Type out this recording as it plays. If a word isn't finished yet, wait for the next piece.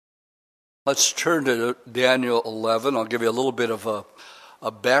Let's turn to Daniel 11. I'll give you a little bit of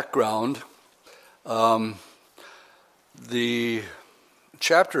a background. The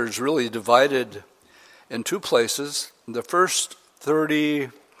chapter is really divided in two places. The first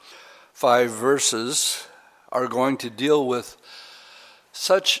 35 verses are going to deal with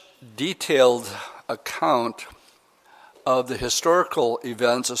such detailed account of the historical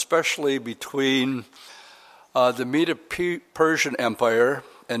events, especially between the Medo-Persian Empire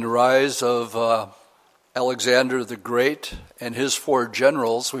and the rise of Alexander the Great and his four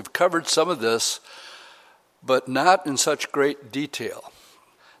generals. We've covered some of this, but not in such great detail.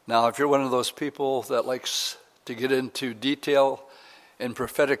 Now, if you're one of those people that likes to get into detail in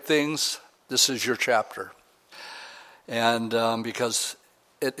prophetic things, this is your chapter. And because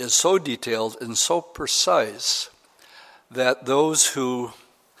it is so detailed and so precise that those who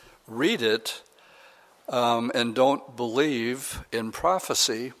read it and don't believe in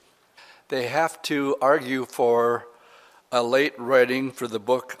prophecy, they have to argue for a late writing for the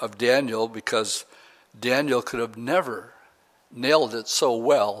book of Daniel, because Daniel could have never nailed it so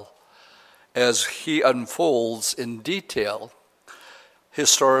well as he unfolds in detail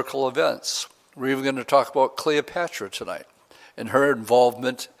historical events. We're even going to talk about Cleopatra tonight and her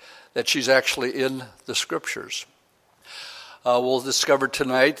involvement, that she's actually in the scriptures. We'll discover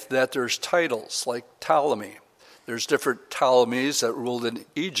tonight that there's titles like Ptolemy. There's different Ptolemies that ruled in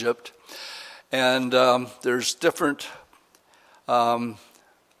Egypt, and there's different Epiphanies,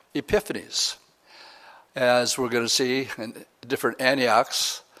 as we're going to see, and different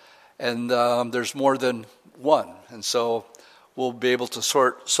Antiochs, and there's more than one. And so we'll be able to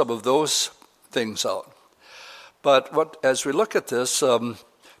sort some of those things out. But as we look at this,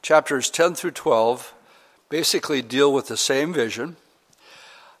 chapters 10 through 12 basically deal with the same vision.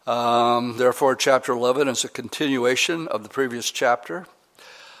 Therefore, chapter 11 is a continuation of the previous chapter.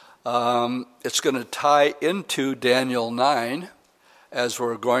 It's going to tie into Daniel 9, as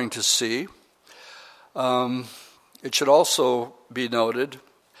we're going to see. It should also be noted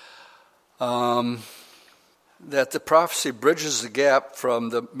that the prophecy bridges the gap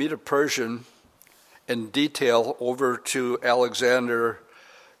from the Medo-Persian in detail over to Alexander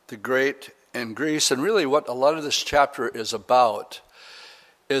the Great in Greece. And really what a lot of this chapter is about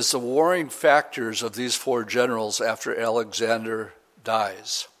is the warring factors of these four generals after Alexander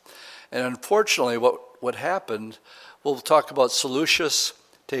dies. And unfortunately what happened, we'll talk about Seleucus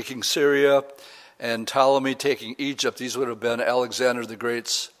taking Syria and Ptolemy taking Egypt. These would have been Alexander the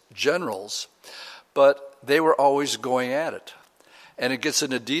Great's generals, but they were always going at it. And it gets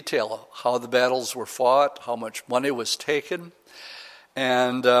into detail how the battles were fought, how much money was taken.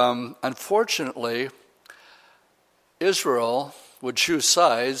 And unfortunately, Israel would choose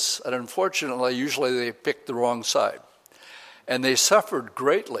sides, and unfortunately, usually they picked the wrong side. And they suffered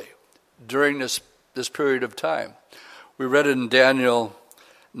greatly during this period of time. We read in Daniel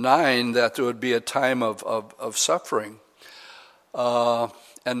 9 that there would be a time of suffering.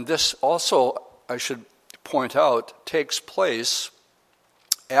 And this also, I should point out, takes place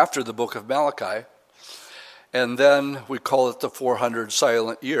after the book of Malachi. And then we call it the 400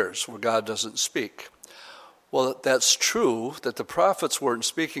 silent years, where God doesn't speak. Well, that's true that the prophets weren't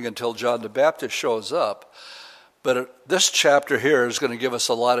speaking until John the Baptist shows up. But this chapter here is going to give us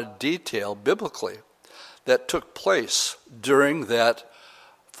a lot of detail biblically that took place during that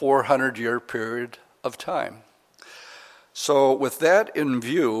 400-year period of time. So with that in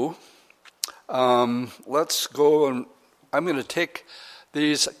view, let's go, and I'm going to take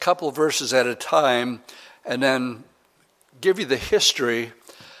these a couple of verses at a time and then give you the history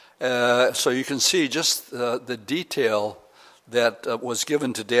so you can see just the detail that was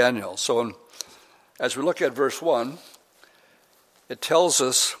given to Daniel. So as we look at verse 1, it tells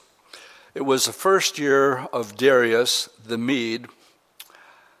us it was the first year of Darius the Mede.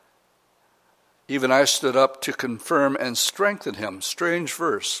 Even I stood up to confirm and strengthen him. Strange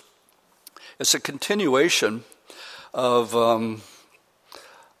verse. It's a continuation of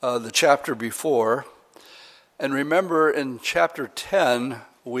the chapter before. And remember, in chapter 10,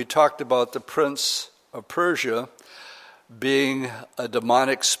 we talked about the prince of Persia being a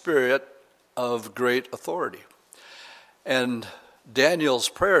demonic spirit of great authority. And Daniel's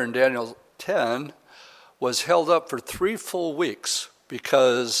prayer in Daniel 10 was held up for 3 full weeks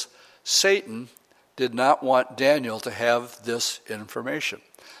because Satan did not want Daniel to have this information.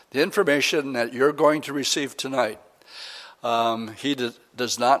 The information that you're going to receive tonight, he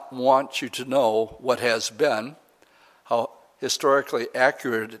does not want you to know what has been, how historically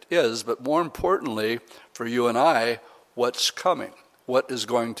accurate it is, but more importantly for you and I, what's coming, what is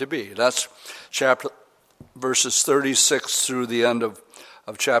going to be. That's chapter verses 36 through the end of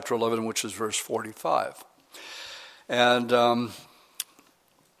of chapter 11, which is verse 45. And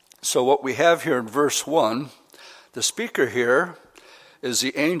so what we have here in verse 1, the speaker here is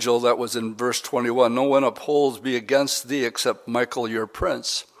the angel that was in verse 21. No one upholds me against thee except Michael your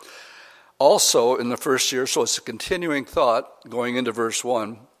prince. Also in the first year, so it's a continuing thought going into verse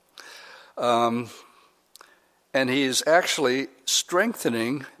 1. And he's actually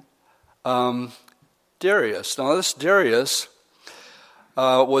strengthening Darius. Now this Darius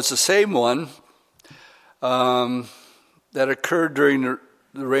was the same one that occurred during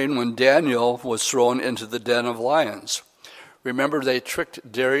the reign when Daniel was thrown into the den of lions. Remember, they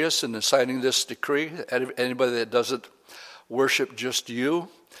tricked Darius into signing this decree. Anybody that doesn't worship just you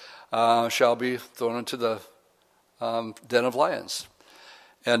shall be thrown into the den of lions.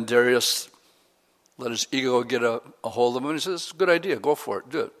 And Darius let his ego get a hold of him, and he says, good idea, go for it,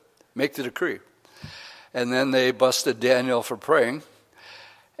 do it. Make the decree. And then they busted Daniel for praying.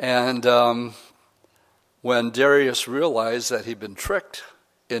 And when Darius realized that he'd been tricked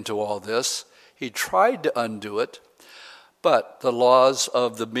into all this, he tried to undo it, but the laws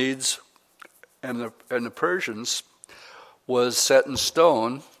of the Medes and the Persians was set in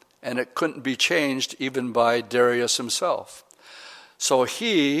stone, and it couldn't be changed even by Darius himself. So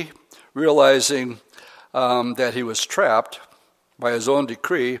he, realizing that he was trapped by his own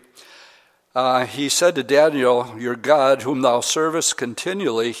decree, he said to Daniel, your God, whom thou servest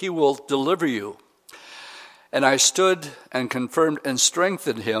continually, he will deliver you. And I stood and confirmed and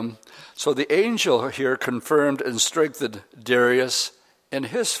strengthened him. So the angel here confirmed and strengthened Darius in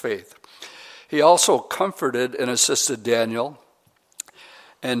his faith. He also comforted and assisted Daniel.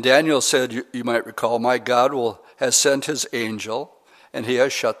 And Daniel said, you might recall, my God has sent his angel, and he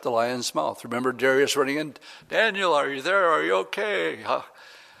has shut the lion's mouth. Remember Darius running in, Daniel, are you there? Are you okay?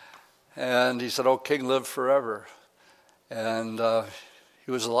 And he said, oh, King, live forever. And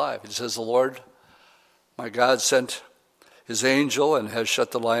he was alive. He says, the Lord, my God, sent his angel and has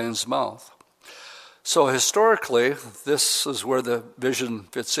shut the lion's mouth. So historically, this is where the vision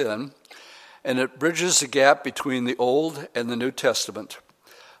fits in, and it bridges the gap between the Old and the New Testament,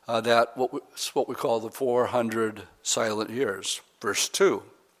 what we call the 400 silent years. Verse 2.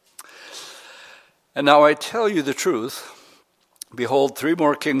 And now I tell you the truth, behold, 3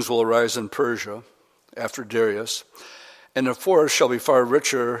 more kings will arise in Persia after Darius, and the fourth shall be far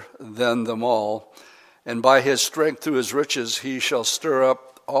richer than them all, and by his strength through his riches he shall stir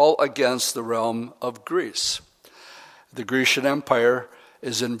up all against the realm of Greece. The Grecian Empire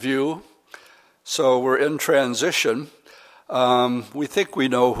is in view, so we're in transition. We think we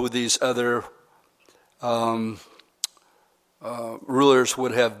know who these other rulers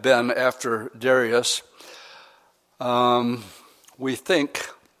would have been after Darius. We think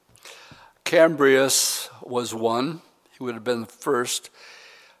Cambrius was one. He would have been the first.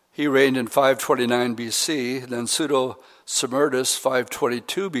 He reigned in 529 BC, then Pseudo-Smerdis,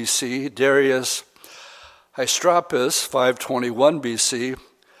 522 BC, Darius Hystaspes, 521 BC,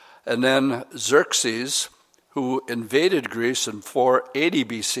 and then Xerxes, who invaded Greece in 480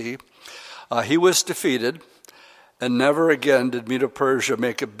 BC. He was defeated, and never again did Medo-Persia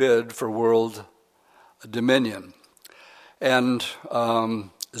make a bid for world dominion. And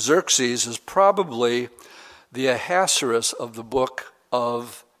Xerxes is probably the Ahasuerus of the book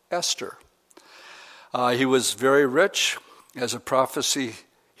of Esther. He was very rich, as a prophecy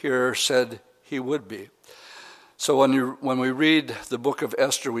here said he would be. So when we read the book of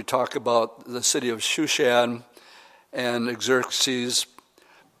Esther, we talk about the city of Shushan, and Xerxes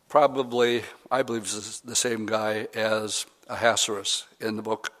probably, I believe, is the same guy as Ahasuerus in the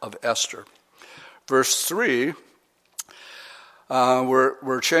book of Esther. Verse 3,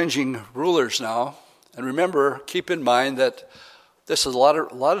 we're changing rulers now. And remember, keep in mind that this is a lot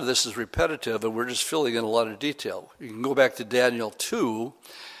of this is repetitive, and we're just filling in a lot of detail. You can go back to Daniel 2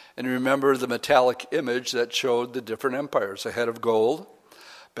 and remember the metallic image that showed the different empires. The head of gold,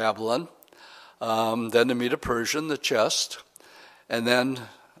 Babylon, then the Medo-Persian, the chest, and then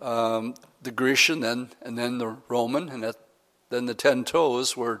the Grecian, and then the Roman, and then the 10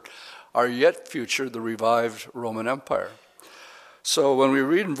 toes are yet future the revived Roman Empire. So when we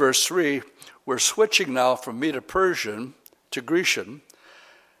read in verse 3, we're switching now from Medo-Persian to Grecian.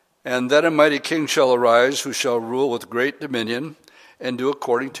 And then a mighty king shall arise, who shall rule with great dominion and do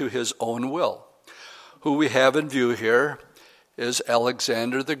according to his own will. Who we have in view here is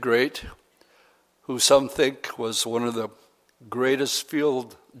Alexander the Great, who some think was one of the greatest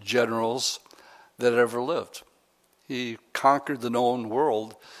field generals that ever lived. He conquered the known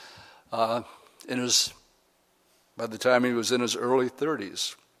world by the time he was in his early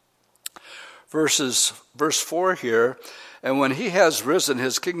 30s. verse 4 here, and when he has risen,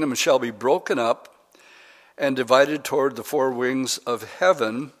 his kingdom shall be broken up and divided toward the four wings of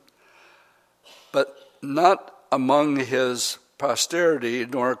heaven, but not among his posterity,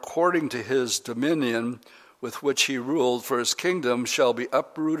 nor according to his dominion with which he ruled, for his kingdom shall be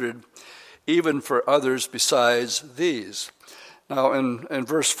uprooted even for others besides these. Now in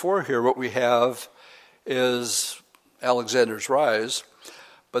verse 4 here, what we have is Alexander's rise,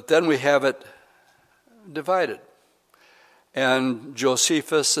 but then we have it divided. And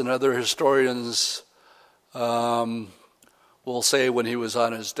Josephus and other historians will say when he was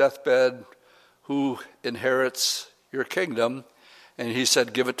on his deathbed, who inherits your kingdom? And he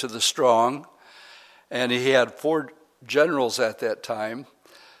said, give it to the strong. And he had 4 generals at that time.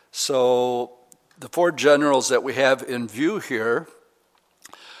 So the 4 generals that we have in view here,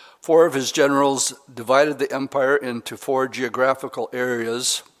 4 of his generals divided the empire into 4 geographical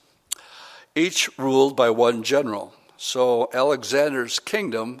areas, each ruled by 1 general. So Alexander's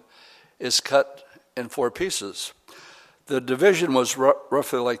kingdom is cut in 4 pieces. The division was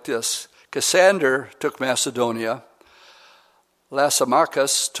roughly like this. Cassander took Macedonia.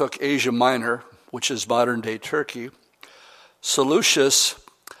 Lysimachus took Asia Minor, which is modern-day Turkey. Seleucus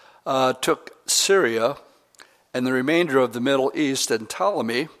took Syria, and the remainder of the Middle East, and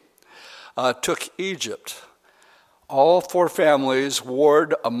Ptolemy took Egypt. All 4 families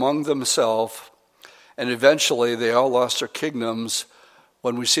warred among themselves, and eventually they all lost their kingdoms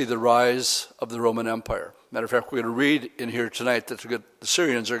when we see the rise of the Roman Empire. Matter of fact, we're going to read in here tonight that the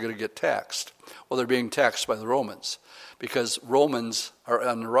Syrians are going to get taxed. Well, they're being taxed by the Romans because Romans are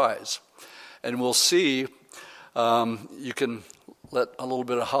on the rise. And we'll see, you can let a little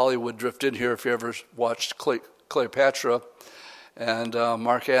bit of Hollywood drift in here if you ever watched Cleopatra and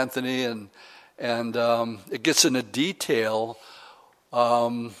Mark Antony, and it gets into detail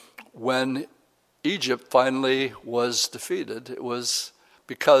when Egypt finally was defeated. It was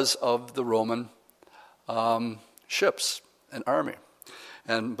because of the Roman ships and army.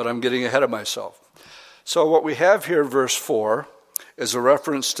 But I'm getting ahead of myself. So what we have here, verse 4, is a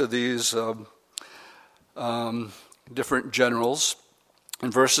reference to these different generals.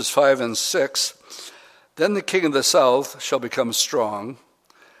 In verses 5 and 6, then the king of the south shall become strong,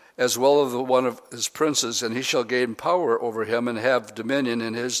 as well as one of his princes, and he shall gain power over him and have dominion,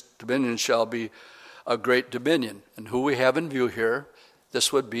 and his dominion shall be a great dominion. And who we have in view here,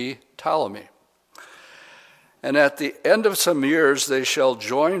 this would be Ptolemy. And at the end of some years they shall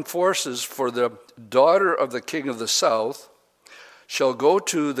join forces, for the daughter of the king of the south shall go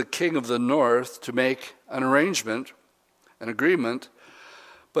to the king of the north to make an agreement,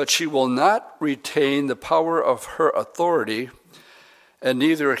 but she will not retain the power of her authority, and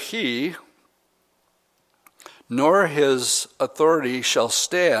neither he nor his authority shall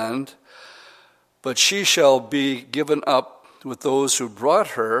stand, but she shall be given up with those who brought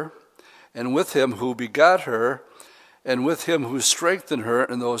her, and with him who begot her, and with him who strengthened her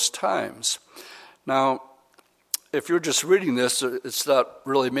in those times. Now, if you're just reading this, it's not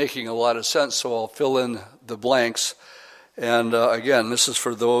really making a lot of sense, so I'll fill in the blanks. And again, this is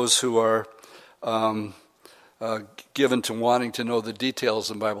for those who are given to wanting to know the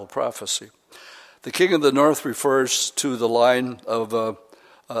details in Bible prophecy. The king of the north refers to the line of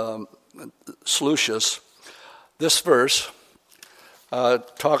Seleucus. This verse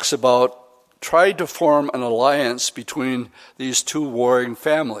talks about trying to form an alliance between these 2 warring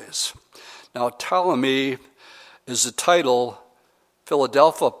families. Now, Ptolemy is the title,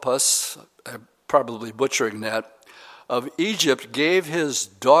 Philadelphus, I'm probably butchering that, of Egypt, gave his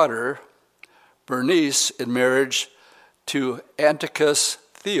daughter Bernice in marriage to Antiochus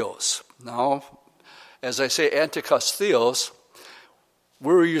Theos. Now, as I say Antiochus Theos,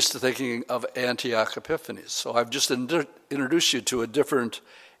 we're used to thinking of Antioch Epiphanes. So I've just introduced you to a different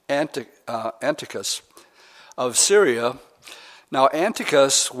Antiochus of Syria. Now,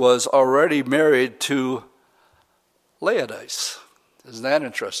 Antiochus was already married to Laodice. Isn't that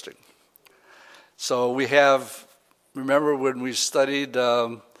interesting? So we have, remember when we studied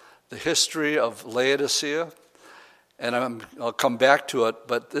the history of Laodicea? And I'll come back to it,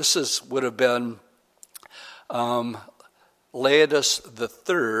 but this would have been Laodice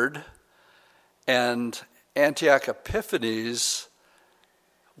III, and Antioch Epiphanes'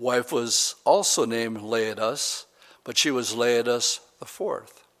 wife was also named Laodice, but she was Laodice IV.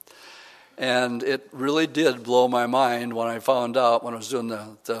 And it really did blow my mind when I found out, when I was doing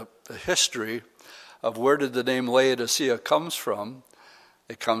the history of where did the name Laodicea comes from.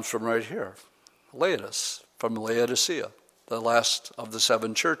 It comes from right here, Laodice, from Laodicea, the last of the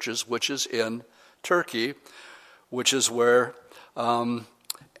 7 churches, which is in Turkey, which is where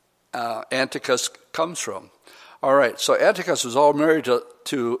Antiochus comes from. All right, so Antiochus was all married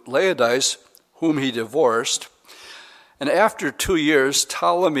to Laodice, whom he divorced. And after 2 years,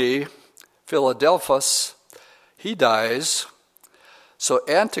 Ptolemy Philadelphus, he dies. So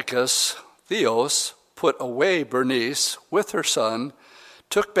Antiochus Theos put away Bernice with her son,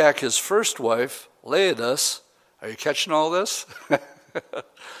 took back his first wife, Laodice. Are you catching all this?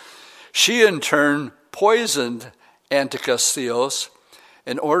 She in turn poisoned Antiochus Theos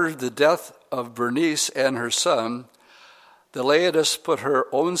and ordered the death of Bernice and her son. The Laodice put her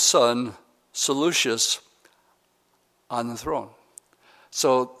own son, Seleucus, on the throne.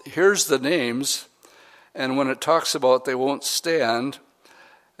 So here's the names, and when it talks about they won't stand,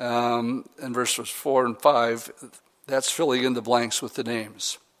 in verses 4 and 5, that's filling in the blanks with the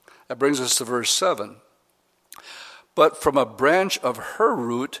names. That brings us to verse 7. But from a branch of her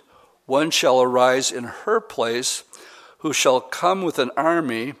root, one shall arise in her place, who shall come with an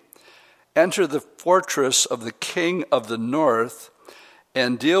army, enter the fortress of the king of the north,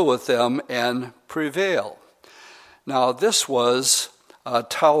 and deal with them and prevail. Now this was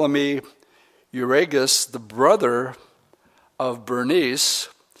Ptolemy Euergetes, the brother of Bernice,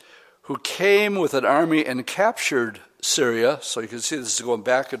 who came with an army and captured Syria. So you can see this is going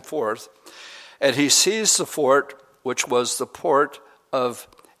back and forth. And he seized the fort, which was the port of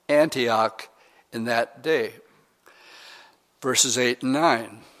Antioch in that day. Verses 8 and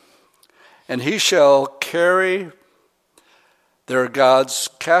 9. And he shall carry their gods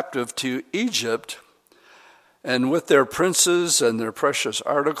captive to Egypt, and with their princes and their precious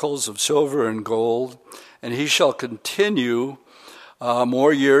articles of silver and gold, and he shall continue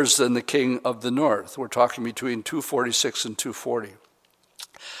more years than the king of the north. We're talking between 246 and 240.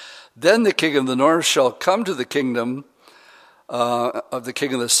 Then the king of the north shall come to the kingdom of the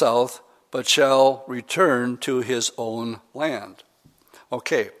king of the south, but shall return to his own land.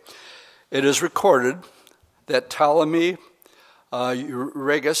 Okay, it is recorded that Ptolemy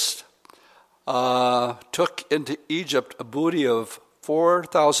Euergetes took into Egypt a booty of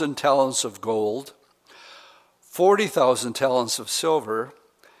 4,000 talents of gold, 40,000 talents of silver,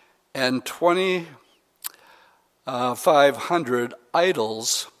 and 2,500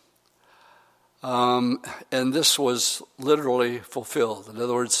 idols. And this was literally fulfilled. In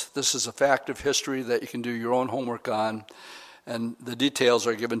other words, this is a fact of history that you can do your own homework on, and the details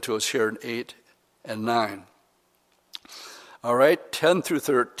are given to us here in 8 and 9. All right, 10 through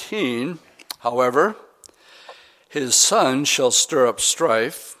 13. However, his son shall stir up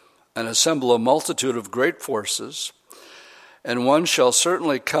strife and assemble a multitude of great forces, and one shall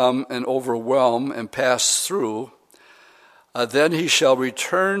certainly come and overwhelm and pass through. Then he shall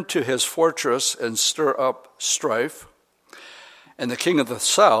return to his fortress and stir up strife. And the king of the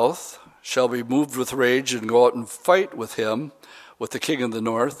south shall be moved with rage and go out and fight with him, with the king of the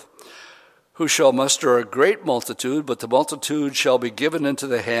north, who shall muster a great multitude, but the multitude shall be given into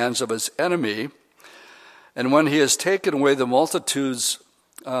the hands of his enemy. And when he has taken away the multitudes,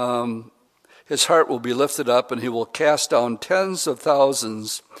 his heart will be lifted up, and he will cast down tens of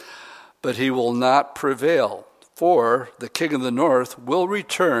thousands, but he will not prevail. For the king of the north will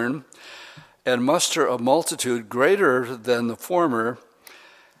return and muster a multitude greater than the former,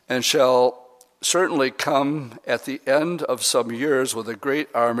 and shall certainly come at the end of some years with a great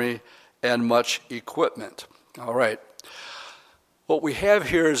army and much equipment. All right. What we have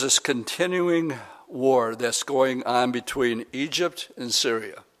here is this continuing war that's going on between Egypt and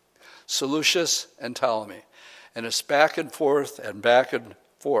Syria, Seleucus and Ptolemy. And it's back and forth and back and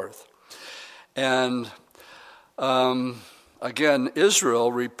forth. And again,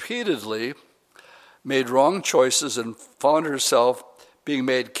 Israel repeatedly made wrong choices and found herself being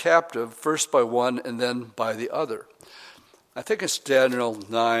made captive first by one and then by the other. I think it's Daniel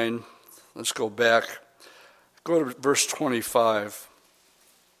 9. Let's go back. Go to verse 25.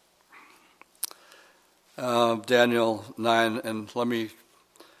 Daniel 9, and let me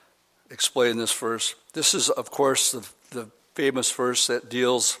explain this verse. This is, of course, the famous verse that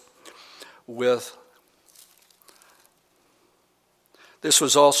deals with. This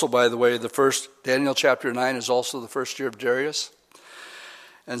was also, by the way, the first, Daniel chapter 9 is also the first year of Darius.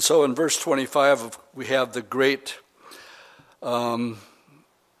 And so in verse 25, we have the great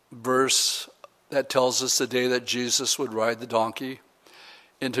verse that tells us the day that Jesus would ride the donkey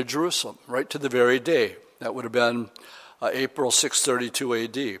into Jerusalem, right to the very day. That would have been April 632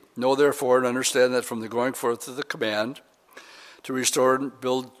 A.D. Know therefore and understand that from the going forth of the command to restore and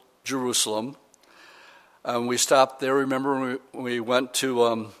build Jerusalem, we stopped there. Remember when we went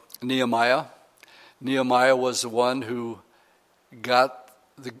to Nehemiah? Nehemiah was the one who got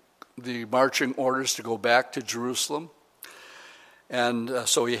the marching orders to go back to Jerusalem. And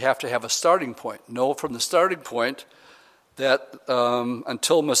so you have to have a starting point. Know from the starting point that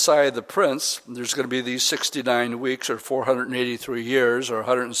until Messiah the Prince, there's going to be these 69 weeks or 483 years or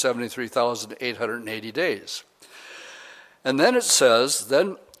 173,880 days. And then it says,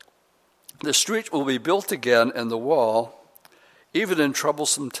 then the street will be built again and the wall, even in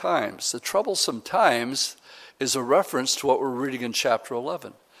troublesome times. The troublesome times is a reference to what we're reading in chapter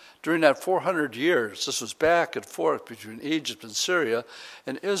 11. During that 400 years, this was back and forth between Egypt and Syria,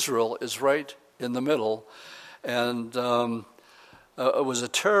 and Israel is right in the middle. And it was a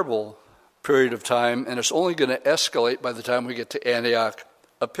terrible period of time, and it's only going to escalate by the time we get to Antioch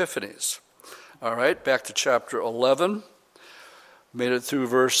Epiphanes. All right, back to chapter 11. Made it through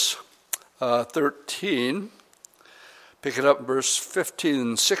verse 13. Pick it up in verse 15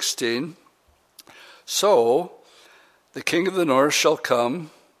 and 16. So the king of the north shall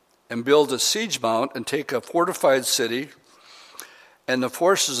come and build a siege mount and take a fortified city, and the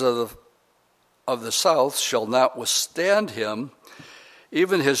forces of the south shall not withstand him.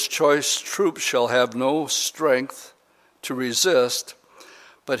 Even his choice troops shall have no strength to resist,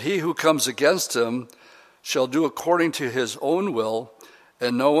 but he who comes against him shall do according to his own will,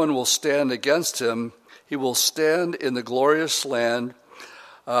 and no one will stand against him. He will stand in the glorious land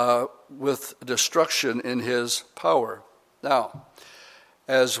with destruction in his power. Now,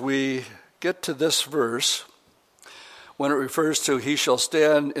 as we get to this verse, when it refers to he shall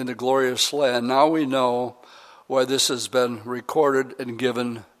stand in the glorious land, now we know why this has been recorded and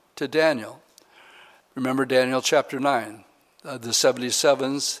given to Daniel. Remember Daniel chapter 9, the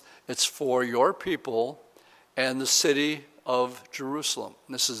 77s, it's for your people and the city of Jerusalem.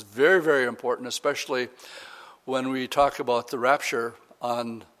 And this is very, very important, especially when we talk about the rapture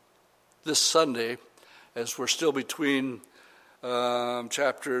on this Sunday, as we're still between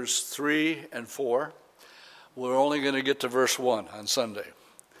chapters 3 and 4. We're only going to get to verse 1 on Sunday.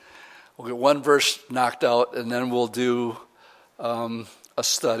 We'll get one verse knocked out, and then we'll do a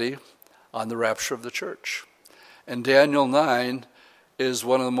study on the rapture of the church. And Daniel 9 is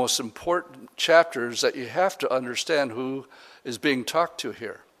one of the most important chapters that you have to understand who is being talked to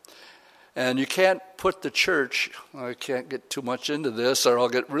here. And you can't put the church, I can't get too much into this or I'll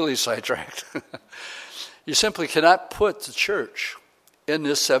get really sidetracked. You simply cannot put the church in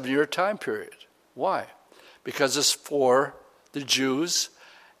this 7-year time period. Why? Because it's for the Jews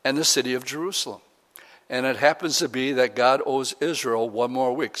and the city of Jerusalem. And it happens to be that God owes Israel one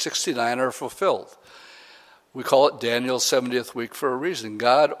more week. 69 are fulfilled. We call it Daniel's 70th week for a reason.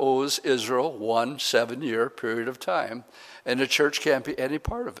 God owes Israel 1 7-year period of time, and the church can't be any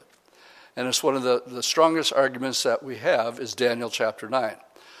part of it. And it's one of the strongest arguments that we have is Daniel chapter 9.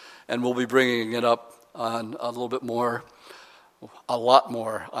 And we'll be bringing it up on a lot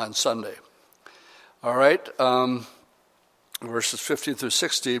more on Sunday. All right, verses 15 through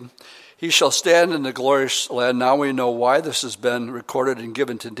 16. He shall stand in the glorious land. Now we know why this has been recorded and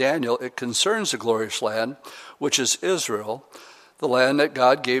given to Daniel. It concerns the glorious land, which is Israel, the land that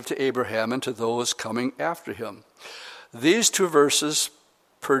God gave to Abraham and to those coming after him. These two verses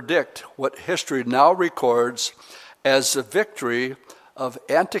predict what history now records as the victory of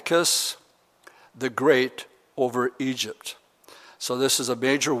Antiochus the Great over Egypt. So this is a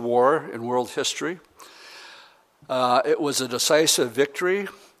major war in world history. It was a decisive victory,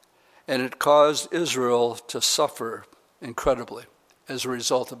 and it caused Israel to suffer incredibly as a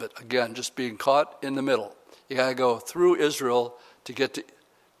result of it. Again, just being caught in the middle. You got to go through Israel to get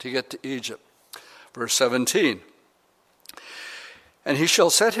to Egypt. Verse 17. And he shall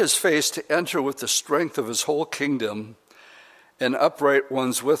set his face to enter with the strength of his whole kingdom, and upright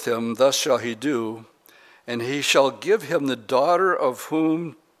ones with him. Thus shall he do. And he shall give him the daughter of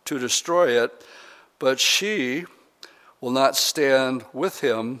whom to destroy it, but she will not stand with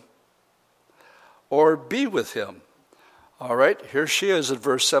him or be with him. All right, here she is at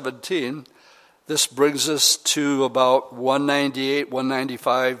verse 17. This brings us to about 198,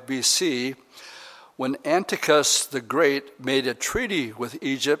 195 BC, when Antiochus the Great made a treaty with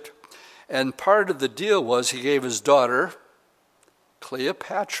Egypt, and part of the deal was he gave his daughter,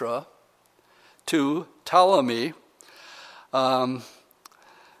 Cleopatra, to Ptolemy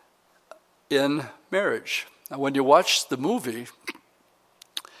in marriage. Now, when you watch the movie,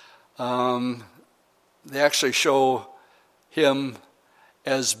 they actually show him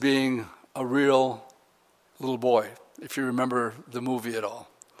as being a real little boy, if you remember the movie at all.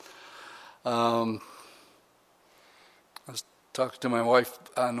 I was talking to my wife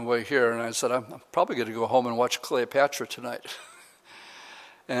on the way here, and I said, I'm probably going to go home and watch Cleopatra tonight.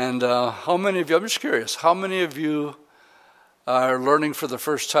 And how many of you, I'm just curious, how many of you are learning for the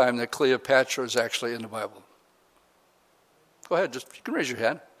first time that Cleopatra is actually in the Bible? Go ahead, you can raise your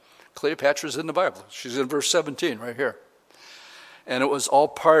hand. Cleopatra's in the Bible. She's in verse 17 right here. And it was all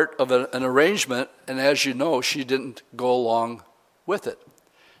part of an arrangement, and as you know, she didn't go along with it.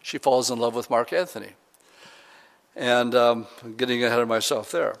 She falls in love with Mark Antony. And I'm getting ahead of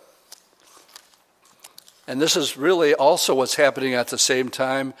myself there. And this is really also what's happening at the same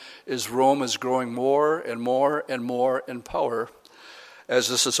time, is Rome is growing more and more and more in power as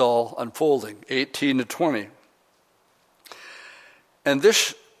this is all unfolding, 18 to 20. And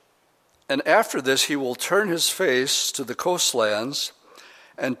after this he will turn his face to the coastlands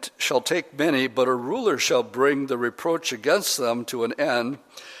and shall take many, but a ruler shall bring the reproach against them to an end,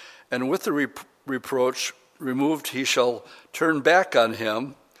 and with the reproach removed he shall turn back on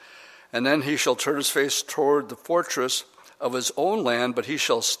him, and then he shall turn his face toward the fortress of his own land, but he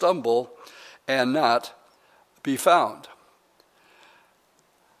shall stumble and not be found.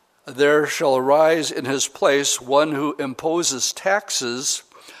 There shall arise in his place one who imposes taxes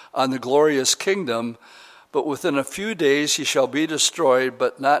on the glorious kingdom, but within a few days he shall be destroyed,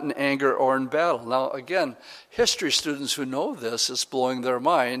 but not in anger or in battle. Now again, history students who know this, is blowing their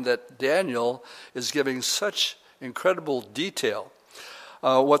mind that Daniel is giving such incredible detail.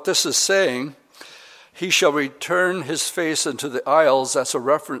 What this is saying, he shall return his face into the isles, that's a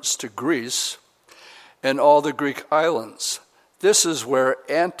reference to Greece, and all the Greek islands. This is where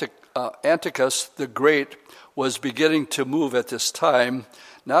Antiochus the Great was beginning to move at this time,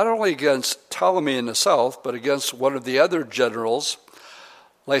 not only against Ptolemy in the south, but against one of the other generals,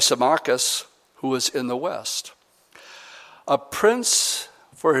 Lysimachus, who was in the west. A prince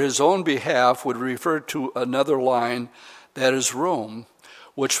for his own behalf would refer to another line, that is Rome,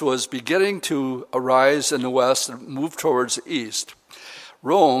 which was beginning to arise in the west and move towards the east.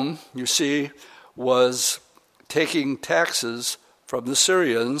 Rome, you see, was taking taxes from the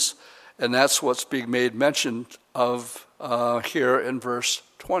Syrians, and that's what's being made mention of here in verse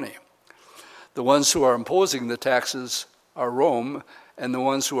 20. The ones who are imposing the taxes are Rome, and the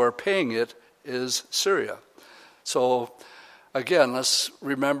ones who are paying it is Syria. So again, let's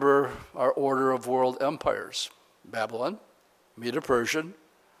remember our order of world empires. Babylon, Medo-Persian,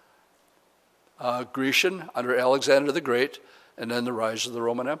 Grecian under Alexander the Great, and then the rise of the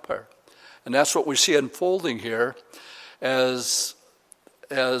Roman Empire. And that's what we see unfolding here as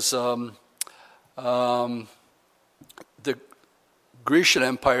the Grecian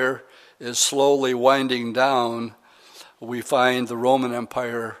Empire is slowly winding down. We find the Roman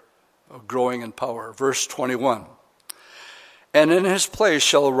Empire growing in power. Verse 21. And in his place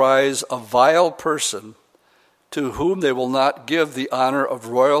shall arise a vile person, to whom they will not give the honor of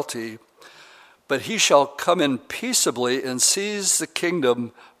royalty, but he shall come in peaceably and seize the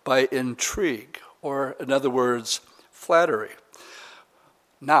kingdom by intrigue, or in other words, flattery.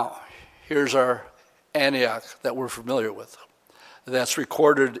 Now, here's our Antioch that we're familiar with. That's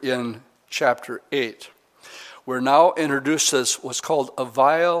recorded in chapter 8. We're now introduced as what's called a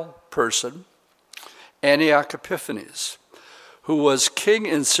vile person, Antioch Epiphanes, who was king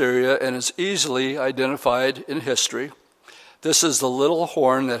in Syria and is easily identified in history. This is the little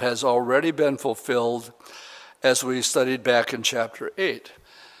horn that has already been fulfilled as we studied back in chapter 8.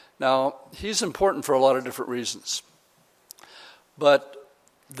 Now, he's important for a lot of different reasons. But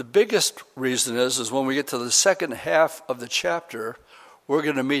the biggest reason is when we get to the second half of the chapter, we're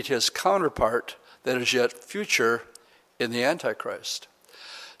going to meet his counterpart that is yet future in the Antichrist.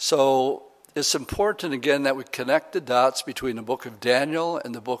 So it's important, again, that we connect the dots between the book of Daniel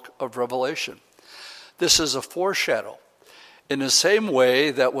and the book of Revelation. This is a foreshadow. In the same way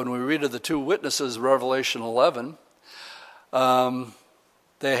that when we read of the two witnesses, Revelation 11,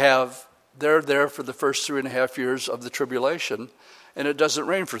 they're there for the first 3.5 years of the tribulation, and it doesn't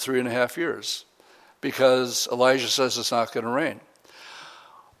rain for 3.5 years because Elijah says it's not going to rain.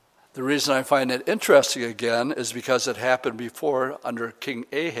 The reason I find it interesting again is because it happened before under King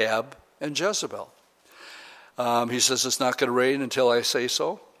Ahab and Jezebel. He says it's not going to rain until I say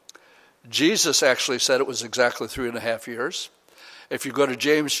so. Jesus actually said it was exactly 3.5 years. If you go to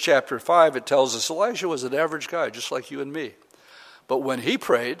James chapter 5, it tells us Elijah was an average guy, just like you and me. But when he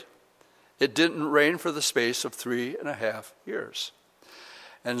prayed, it didn't rain for the space of 3.5 years.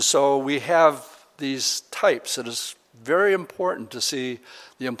 And so we have these types. It is very important to see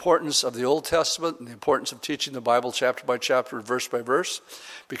the importance of the Old Testament and the importance of teaching the Bible chapter by chapter, verse by verse,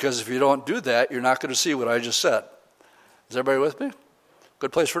 because if you don't do that, you're not going to see what I just said. Is everybody with me?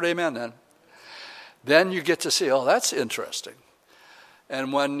 Good place for an amen then. Then you get to see, oh, that's interesting.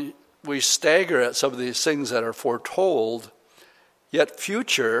 And when we stagger at some of these things that are foretold, yet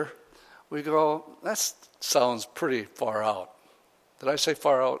future, we go, that sounds pretty far out. Did I say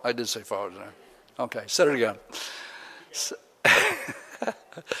far out? I did say far out, didn't I? Okay, said it again.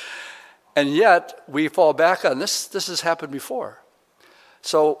 And yet, we fall back on this. This has happened before.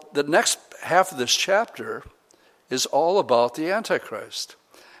 So the next half of this chapter is all about the Antichrist.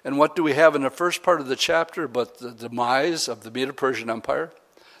 And what do we have in the first part of the chapter but the demise of the Medo-Persian Empire,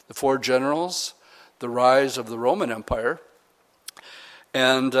 the 4 generals, the rise of the Roman Empire,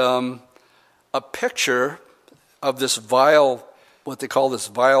 and a picture of this vile, what they call this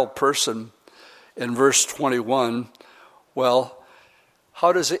vile person in verse 21. Well,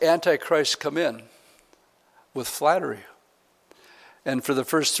 how does the Antichrist come in? With flattery. And for the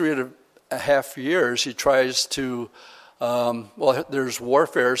first 3.5 years, he tries to, there's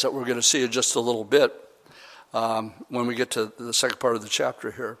warfares that we're going to see in just a little bit when we get to the second part of the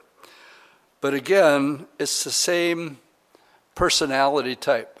chapter here. But again, it's the same personality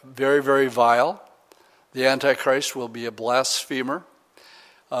type. Very, very vile. The Antichrist will be a blasphemer.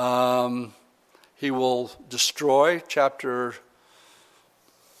 He will destroy, chapter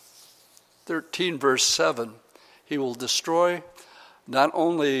 13, verse 7. He will destroy not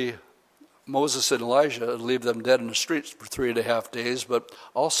only Moses and Elijah and leave them dead in the streets for 3.5 days, but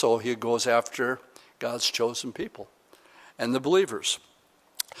also he goes after God's chosen people and the believers.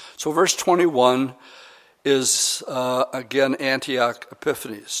 So verse 21 is, again, Antioch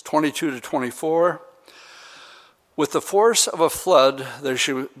Epiphanes. 22 to 24, with the force of a flood, there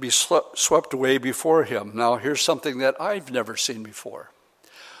should be swept away before him. Now, here's something that I've never seen before.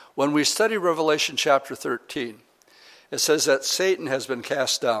 When we study Revelation chapter 13, it says that Satan has been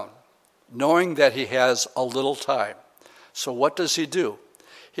cast down, knowing that he has a little time. So what does he do?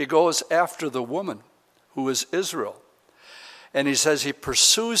 He goes after the woman, who is Israel. And he says he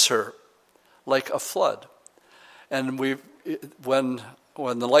pursues her like a flood. And when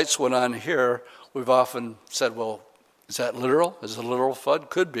the lights went on here, we've often said, well, is that literal? Is it a literal flood?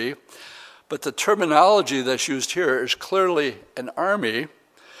 Could be. But the terminology that's used here is clearly an army.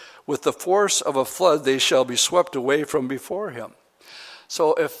 With the force of a flood, they shall be swept away from before him.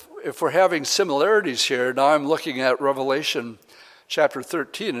 So if we're having similarities here, now I'm looking at Revelation chapter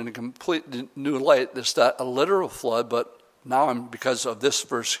 13 in a completely new light. It's not a literal flood, but now because of this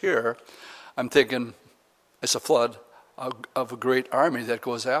verse here, I'm thinking it's a flood of a great army that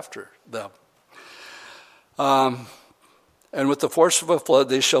goes after them. And with the force of a flood,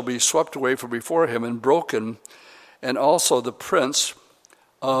 they shall be swept away from before him and broken, and also the prince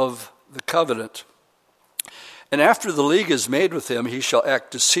of the covenant. And after the league is made with him, he shall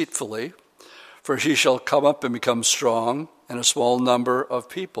act deceitfully, for he shall come up and become strong, and a small number of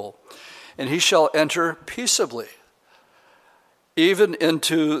people. And he shall enter peaceably, even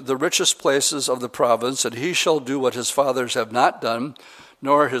into the richest places of the province, and he shall do what his fathers have not done,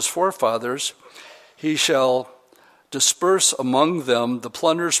 nor his forefathers. He shall disperse among them the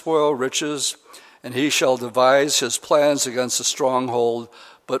plunder, spoil, riches, and he shall devise his plans against the stronghold,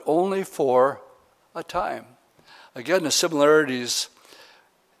 but only for a time. Again, the similarities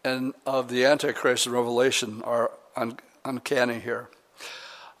of the Antichrist in Revelation are uncanny here.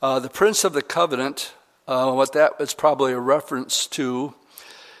 The Prince of the Covenant, what that is probably a reference to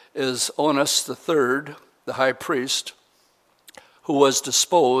is Onus III, the high priest, who was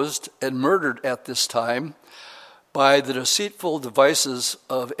disposed and murdered at this time by the deceitful devices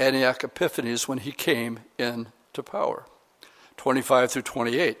of Antioch Epiphanes when he came into power. 25 through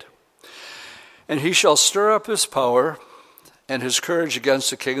 28. And he shall stir up his power and his courage against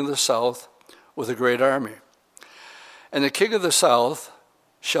the king of the south with a great army. And the king of the south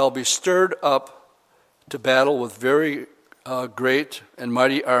shall be stirred up to battle with very great and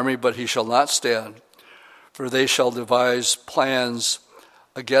mighty army, but he shall not stand, for they shall devise plans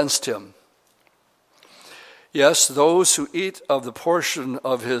against him. Yes, those who eat of the portion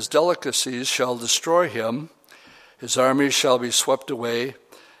of his delicacies shall destroy him. His army shall be swept away,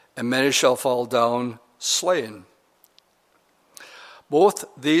 and many shall fall down slain. Both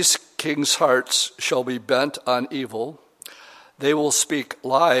these kings' hearts shall be bent on evil. They will speak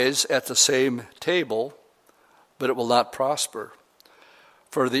lies at the same table, but it will not prosper.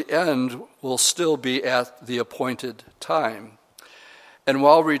 For the end will still be at the appointed time. And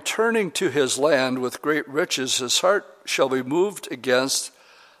while returning to his land with great riches, his heart shall be moved against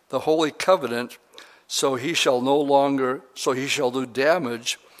the holy covenant, so he shall do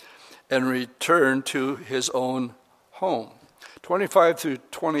damage and return to his own home. 25 through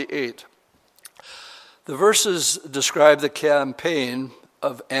 28. The verses describe the campaign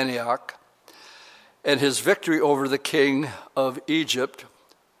of Antioch and his victory over the king of Egypt,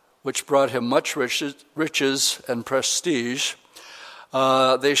 which brought him much riches and prestige.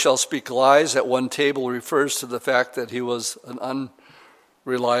 They shall speak lies at one table refers to the fact that he was an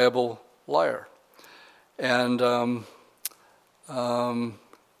unreliable liar. And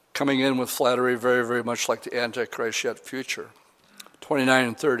coming in with flattery, very, very much like the Antichrist yet future. 29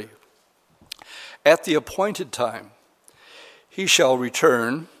 and 30. At the appointed time, he shall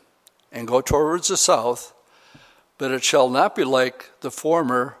return and go towards the south, but it shall not be like the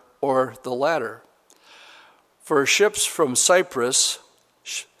former or the latter. For ships from Cyprus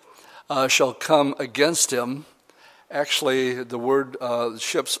shall come against him. Actually, the word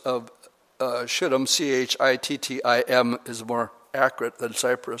ships of Chittim, Chittim, is more accurate than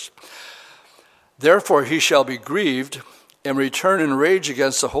Cyprus. Therefore he shall be grieved and return in rage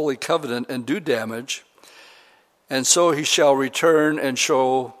against the holy covenant and do damage. And so he shall return and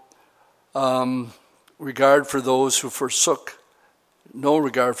show regard for those who forsook, no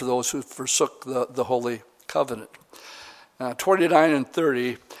regard for those who forsook the holy covenant. 29 and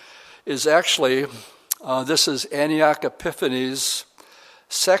 30 is actually, this is Antioch Epiphanes'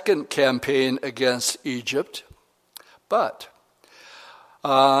 second campaign against Egypt, but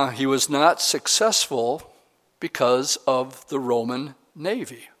he was not successful because of the Roman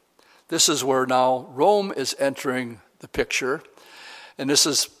navy. This is where now Rome is entering the picture, and this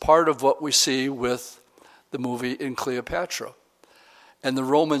is part of what we see with the movie in Cleopatra. And the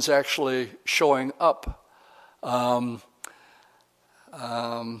Romans actually showing up. And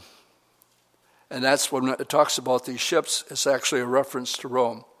that's when it talks about these ships, it's actually a reference to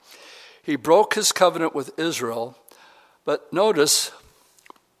Rome. He broke his covenant with Israel, but notice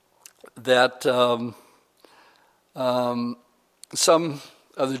that some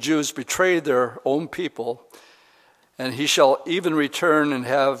of the Jews betrayed their own people, and he shall even return and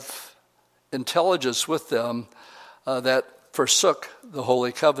have intelligence with them that forsook the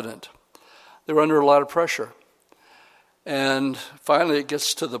holy covenant. They were under a lot of pressure. And finally it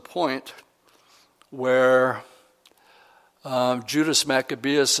gets to the point where Judas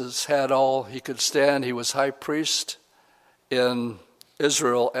Maccabeus has had all he could stand. He was high priest in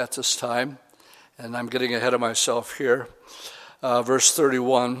Israel at this time. And I'm getting ahead of myself here. Verse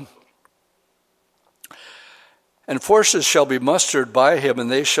 31. And forces shall be mustered by him,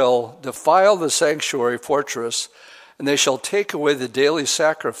 and they shall defile the sanctuary fortress, and they shall take away the daily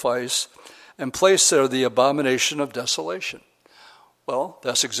sacrifice, and place there the abomination of desolation. Well,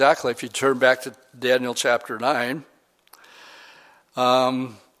 that's exactly, if you turn back to Daniel chapter 9,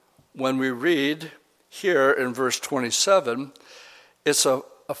 when we read here in verse 27, it's a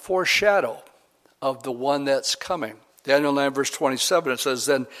foreshadow of the one that's coming. Daniel 9 verse 27, it says,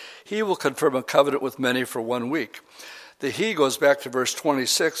 then he will confirm a covenant with many for 1 week. The he goes back to verse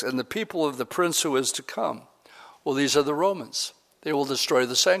 26, and the people of the prince who is to come. Well, these are the Romans. They will destroy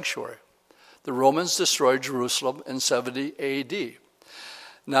the sanctuary. The Romans destroyed Jerusalem in 70 AD.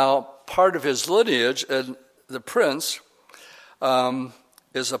 Now, part of his lineage, and the prince,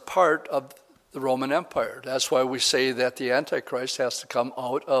 is a part of the Roman Empire. That's why we say that the Antichrist has to come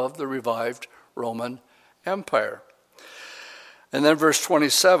out of the revived Roman Empire. And then verse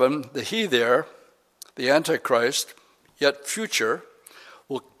 27, the he there, the Antichrist, yet future,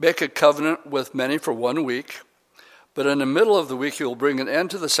 will make a covenant with many for 1 week, but in the middle of the week he will bring an end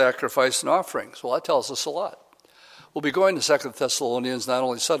to the sacrifice and offerings. Well, that tells us a lot. We'll be going to 2 Thessalonians not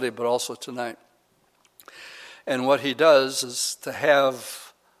only Sunday, but also tonight. And what he does is to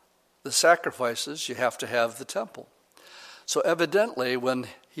have the sacrifices, you have to have the temple. So evidently, when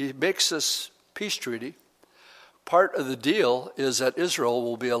he makes this peace treaty, part of the deal is that Israel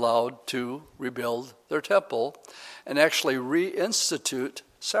will be allowed to rebuild their temple and actually reinstitute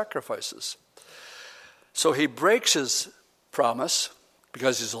sacrifices. So he breaks his promise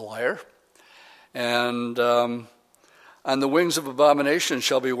because he's a liar. And on the wings of abomination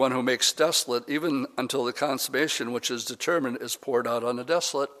shall be one who makes desolate, even until the consummation which is determined is poured out on the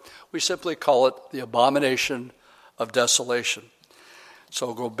desolate. We simply call it the abomination of desolation.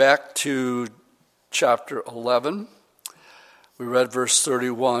 So go back to chapter 11. We read verse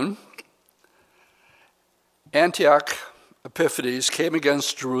 31. Antioch Epiphanes came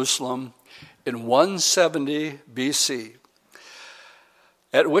against Jerusalem in 170 BC,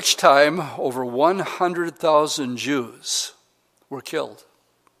 at which time over 100,000 Jews were killed.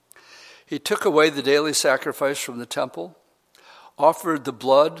 He took away the daily sacrifice from the temple, offered the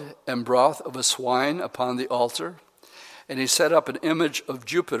blood and broth of a swine upon the altar, and he set up an image of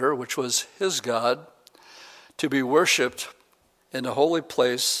Jupiter, which was his god, to be worshipped in the holy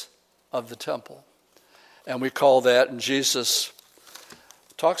place of the temple. And we call that, and Jesus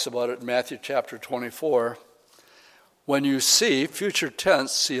talks about it in Matthew chapter 24, when you see, future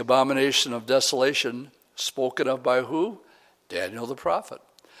tense, the abomination of desolation spoken of by who? Daniel the prophet.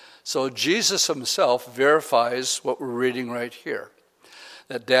 So Jesus himself verifies what we're reading right here,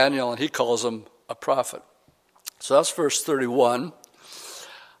 that Daniel, and he calls him a prophet. So that's verse 31.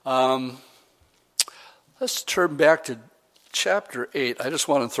 Let's turn back to chapter 8. I just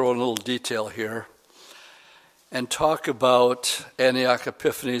want to throw in a little detail here and talk about Antioch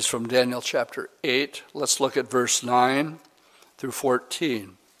Epiphanes from Daniel chapter 8. Let's look at verse 9 through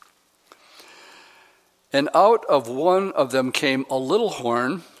 14. And out of one of them came a little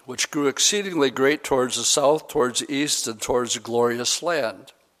horn, which grew exceedingly great towards the south, towards the east, and towards the glorious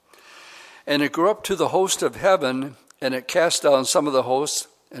land. And it grew up to the host of heaven, and it cast down some of the hosts,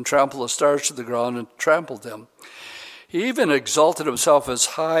 and trampled the stars to the ground, and trampled them. He even exalted himself as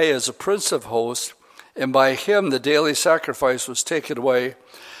high as a prince of hosts, and by him the daily sacrifice was taken away,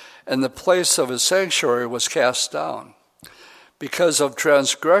 and the place of his sanctuary was cast down. Because of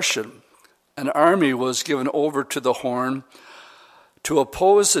transgression, an army was given over to the horn to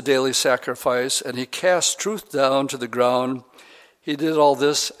oppose the daily sacrifice, and he cast truth down to the ground. He did all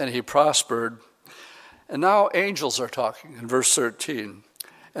this, and he prospered. And now angels are talking in verse 13.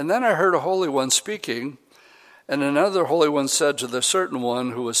 And then I heard a holy one speaking, and another holy one said to the certain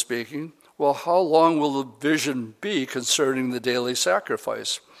one who was speaking, well, how long will the vision be concerning the daily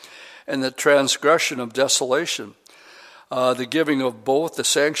sacrifice and the transgression of desolation, the giving of both the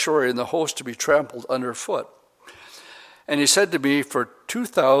sanctuary and the host to be trampled underfoot? And he said to me, for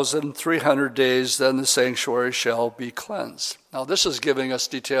 2,300 days then the sanctuary shall be cleansed. Now this is giving us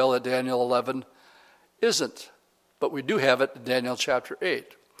detail that Daniel 11 isn't, but we do have it in Daniel chapter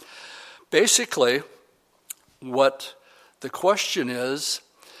 8. Basically, what the question is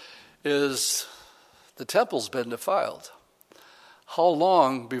the temple's been defiled. How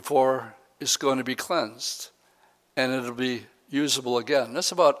long before it's going to be cleansed and it'll be usable again?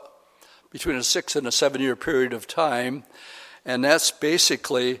 That's about between a 6 and a 7 year period of time, and that's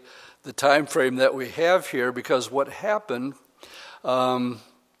basically the time frame that we have here, because what happened in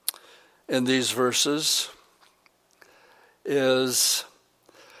these verses is,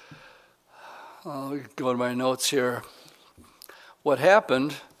 I'll go to my notes here. What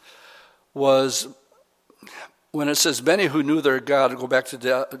happened was, when it says many who knew their God, go back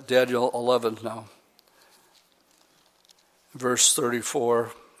to Daniel 11 now, verse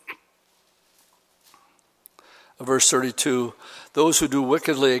 34. Verse 32, those who do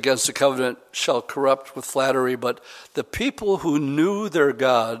wickedly against the covenant shall corrupt with flattery, but the people who knew their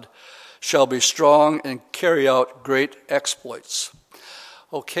God shall be strong and carry out great exploits.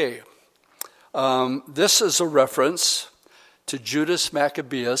 Okay, this is a reference to Judas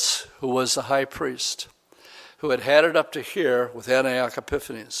Maccabeus, who was the high priest, who had it up to here with Antioch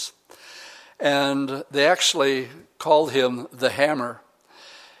Epiphanes. And they actually called him the Hammer.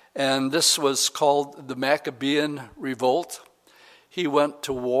 And this was called the Maccabean Revolt. He went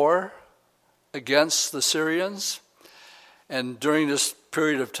to war against the Syrians. And during this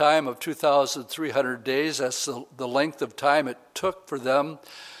period of time of 2,300 days, that's the length of time it took for them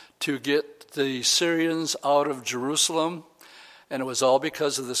to get the Syrians out of Jerusalem. And it was all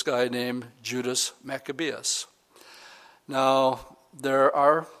because of this guy named Judas Maccabeus. Now, there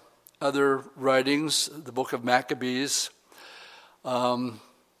are other writings, the book of Maccabees,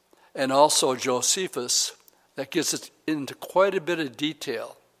 and also Josephus, that gets it into quite a bit of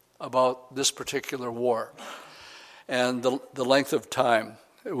detail about this particular war and the length of time.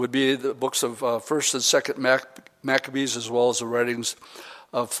 It would be the books of 1st and 2nd Maccabees, as well as the writings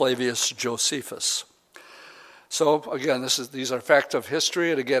of Flavius Josephus. So again, these are facts of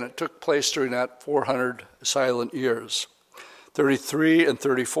history, and again, it took place during that 400 silent years. 33 and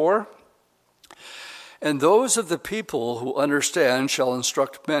 34. And those of the people who understand shall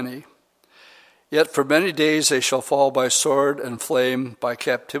instruct many. Yet for many days they shall fall by sword and flame, by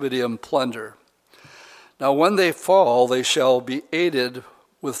captivity and plunder. Now when they fall, they shall be aided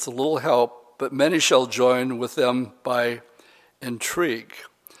with little help, but many shall join with them by intrigue.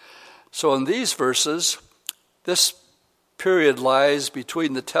 So in these verses, this period lies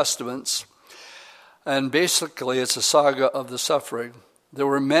between the Testaments, and basically it's a saga of the suffering. There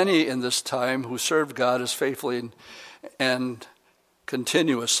were many in this time who served God as faithfully and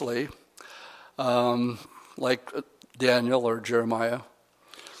continuously, like Daniel or Jeremiah.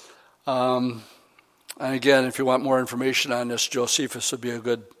 And again, if you want more information on this, Josephus would be a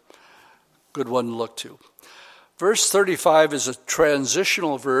good one to look to. Verse 35 is a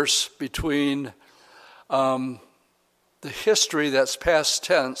transitional verse between the history that's past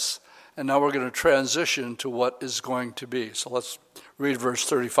tense, and now we're going to transition to what is going to be. So let's read verse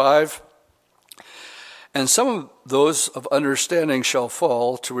 35. And some of those of understanding shall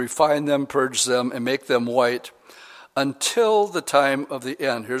fall, to refine them, purge them, and make them white, until the time of the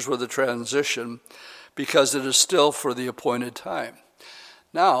end. Here's where the transition, because it is still for the appointed time.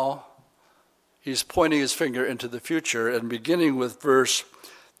 Now, he's pointing his finger into the future, and beginning with verse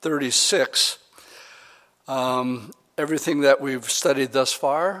 36, everything that we've studied thus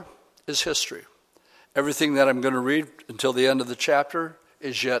far is history. Everything that I'm going to read until the end of the chapter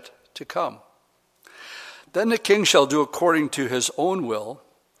is yet to come. Then the king shall do according to his own will.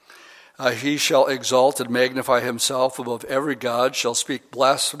 He shall exalt and magnify himself above every god, shall speak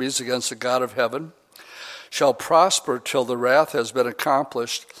blasphemies against the God of heaven, shall prosper till the wrath has been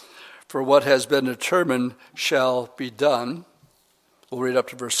accomplished, for what has been determined shall be done. We'll read up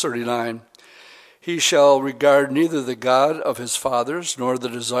to verse 39. He shall regard neither the God of his fathers, nor the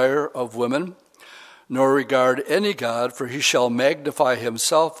desire of women, nor regard any god, for he shall magnify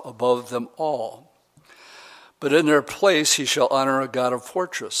himself above them all. But in their place he shall honor a god of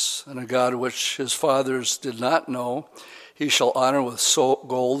fortress, and a god which his fathers did not know, he shall honor with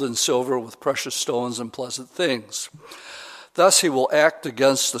gold and silver, with precious stones and pleasant things. Thus he will act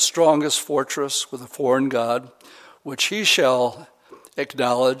against the strongest fortress with a foreign god, which he shall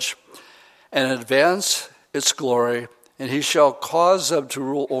acknowledge and advance its glory, and he shall cause them to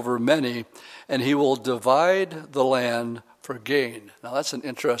rule over many, and he will divide the land for gain. Now that's an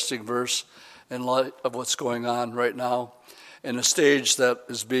interesting verse in light of what's going on right now in a stage that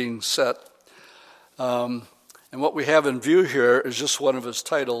is being set. And what we have in view here is just one of his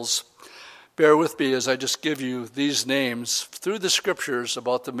titles. Bear with me as I just give you these names through the scriptures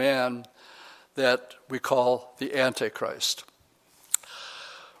about the man that we call the Antichrist.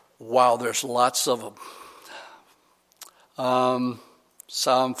 Wow, there's lots of them.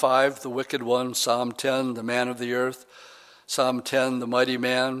 Psalm 5, the wicked one. Psalm 10, the man of the earth. Psalm 10, the mighty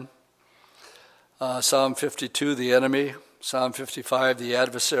man. Psalm 52, the enemy. Psalm 55, the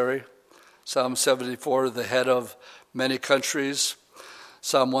adversary. Psalm 74, the head of many countries.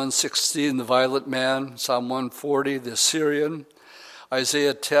 Psalm 116, the violent man. Psalm 140, the Assyrian.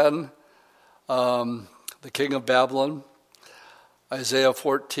 Isaiah 10, the king of Babylon. Isaiah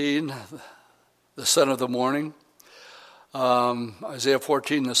 14, the son of the morning. Isaiah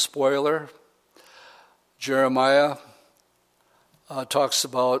 14, the spoiler. Jeremiah talks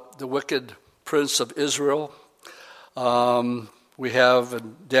about the wicked prince of Israel. We have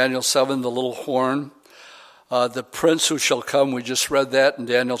in Daniel 7, the little horn. The prince who shall come, we just read that in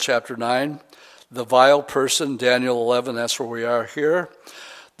Daniel chapter 9. The vile person, Daniel 11, that's where we are here.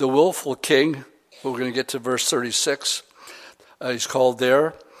 The willful king, we're going to get to verse 36. He's called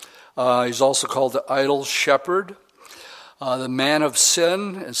there. He's also called the idle shepherd. The man of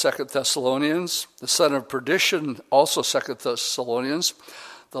sin in 2 Thessalonians. The son of perdition, also 2 Thessalonians.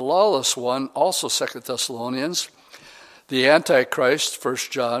 The lawless one, also 2 Thessalonians. The Antichrist, 1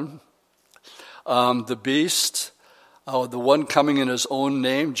 John. The beast, the one coming in his own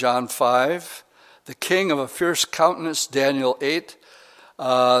name, John 5. The king of a fierce countenance, Daniel 8.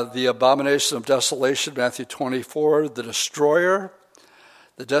 The abomination of desolation, Matthew 24. The destroyer,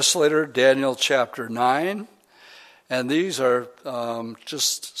 the desolator, Daniel chapter 9. And these are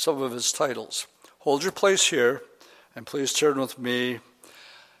just some of his titles. Hold your place here, and please turn with me.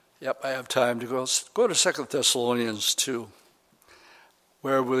 Yep, I have time to go. Go to 2 Thessalonians 2,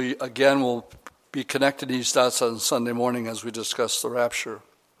 where we again will be connecting these dots on Sunday morning as we discuss the rapture.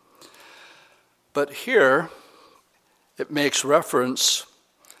 But here, it makes reference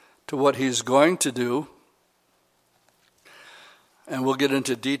to what he's going to do, and we'll get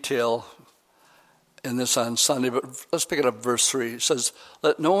into detail in this on Sunday, but let's pick it up verse 3. It says,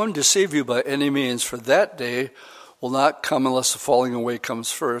 "Let no one deceive you by any means, for that day will not come unless the falling away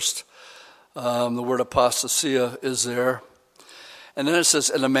comes first." The word apostasia is there. And then it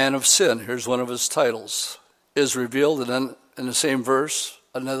says, "And a man of sin," here's one of his titles, "is revealed," and then in the same verse,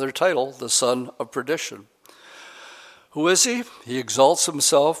 another title, "the son of perdition." Who is he? He exalts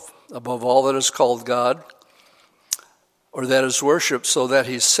himself above all that is called God, or that is worshipped, so that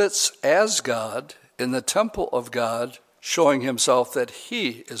he sits as God in the temple of God, showing himself that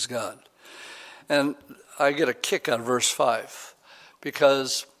he is God. And I get a kick out of verse 5,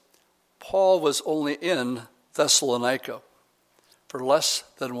 because Paul was only in Thessalonica for less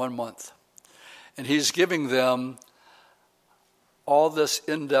than 1 month. And he's giving them all this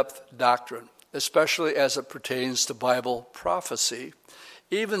in-depth doctrine, especially as it pertains to Bible prophecy,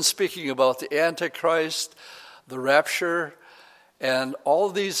 even speaking about the Antichrist, the rapture, and all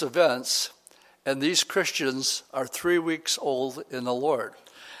these events. And these Christians are 3 weeks old in the Lord.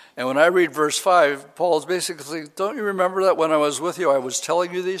 And when I read verse 5, Paul's basically, don't you remember that when I was with you, I was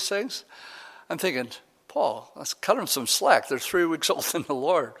telling you these things? I'm thinking, Paul, let's cut them some slack. They're 3 weeks old in the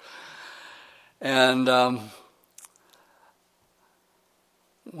Lord. And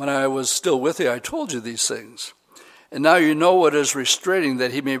when I was still with you, I told you these things. And now you know what is restraining,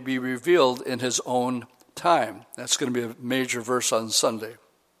 that he may be revealed in his own time. That's going to be a major verse on Sunday.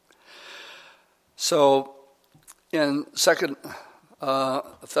 So in 2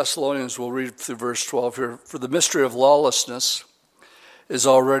 Thessalonians, we'll read through verse 12 here. For the mystery of lawlessness is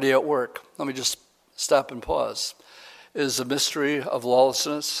already at work. Let me just stop and pause. Is the mystery of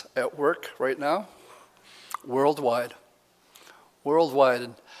lawlessness at work right now? Worldwide. Worldwide.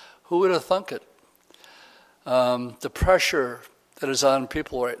 And who would have thunk it? The pressure that is on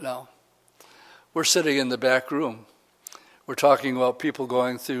people right now. We're sitting in the back room. We're talking about people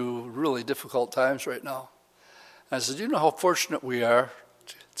going through really difficult times right now. And I said, you know how fortunate we are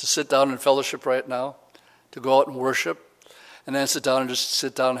to sit down in fellowship right now, to go out and worship, and then sit down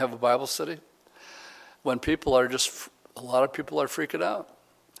and have a Bible study? When people are a lot of people are freaking out.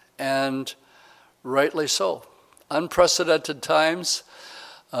 And rightly so. Unprecedented times.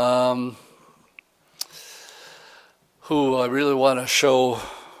 I really want to show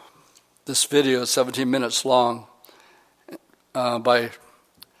this video, 17 minutes long, by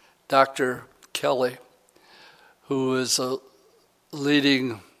Dr. Kelly, who is a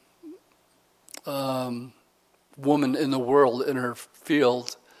leading woman in the world in her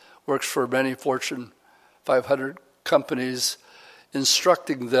field, works for many Fortune 500 companies,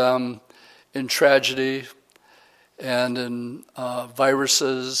 instructing them in tragedy and in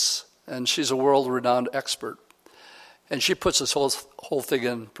viruses, and she's a world-renowned expert. And she puts this whole thing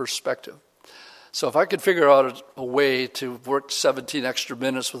in perspective. So if I could figure out a way to work 17 extra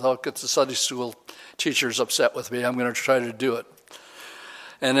minutes without getting the Sunday school teachers upset with me, I'm going to try to do it.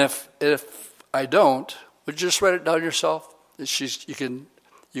 And if I don't, would you just write it down yourself? You can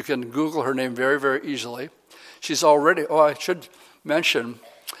Google her name very, very easily. She's already, I should mention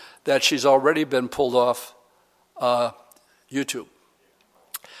that she's already been pulled off YouTube.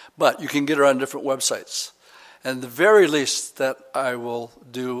 But you can get her on different websites. And the very least that I will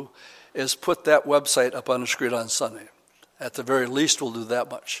do is put that website up on the screen on Sunday. At the very least, we'll do that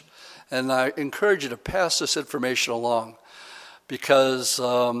much. And I encourage you to pass this information along, because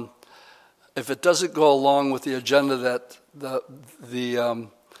if it doesn't go along with the agenda that the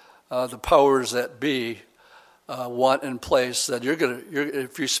powers that be want in place, then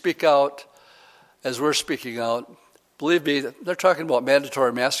if you speak out as we're speaking out, believe me, they're talking about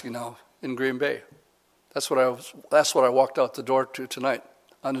mandatory masking now in Green Bay. That's what I walked out the door to tonight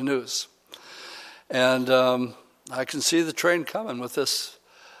on the news. And I can see the train coming with this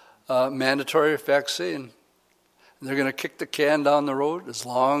mandatory vaccine. And they're going to kick the can down the road as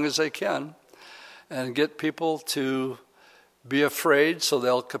long as they can and get people to be afraid so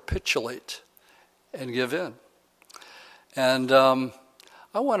they'll capitulate and give in. And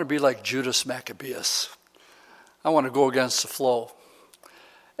I want to be like Judas Maccabeus. I want to go against the flow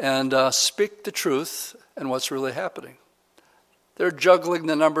and speak the truth and what's really happening. They're juggling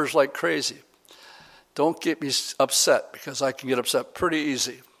the numbers like crazy. Don't get me upset, because I can get upset pretty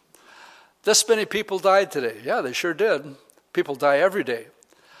easy. This many people died today. Yeah, they sure did. People die every day.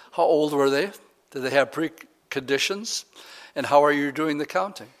 How old were they? Did they have preconditions? And how are you doing the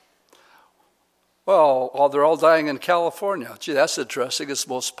counting? Well, they're all dying in California. Gee, that's interesting. It's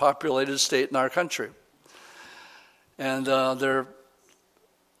the most populated state in our country. And they're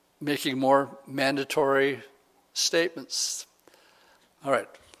making more mandatory statements. All right,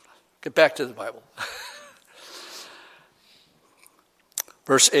 get back to the Bible.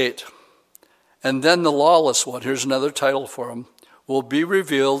 Verse 8, and then the lawless one, here's another title for him, will be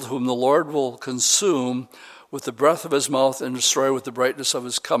revealed, whom the Lord will consume with the breath of his mouth and destroy with the brightness of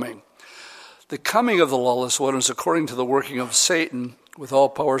his coming. The coming of the lawless one is according to the working of Satan, with all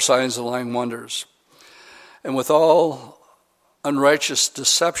power, signs, and lying wonders, and with all unrighteous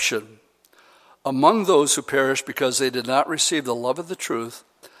deception among those who perish, because they did not receive the love of the truth,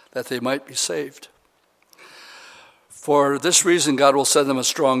 that they might be saved. For this reason, God will send them a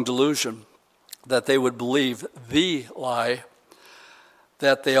strong delusion, that they would believe the lie,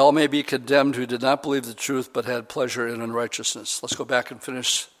 that they all may be condemned who did not believe the truth, but had pleasure in unrighteousness. Let's go back and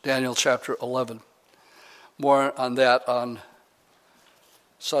finish Daniel chapter 11. More on that on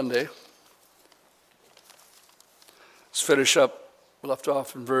Sunday. Let's finish up. We left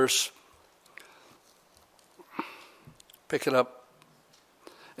off in pick it up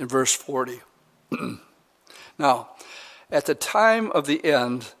in verse 40. Now, at the time of the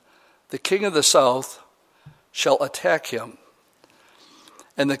end, the king of the south shall attack him,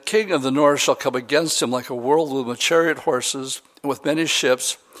 and the king of the north shall come against him like a whirlwind with chariot horses and with many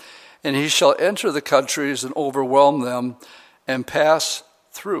ships, and he shall enter the countries and overwhelm them and pass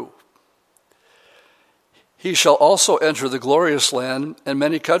through. He shall also enter the glorious land, and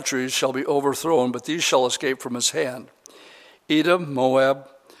many countries shall be overthrown, but these shall escape from his hand: Edom, Moab,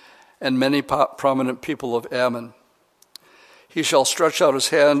 and many prominent people of Ammon. He shall stretch out his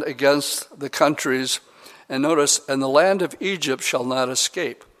hand against the countries, and notice, and the land of Egypt shall not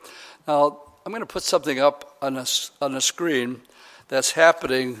escape. Now, I'm going to put something up on a screen that's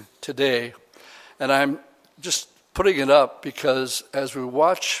happening today, and I'm just putting it up because as we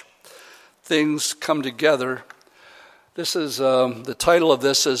watch things come together, this is the title of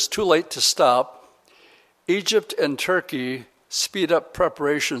this is "Too Late to Stop. Egypt and Turkey Speed Up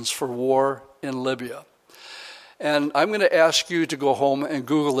Preparations for War in Libya." And I'm going to ask you to go home and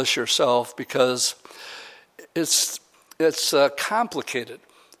Google this yourself because it's complicated.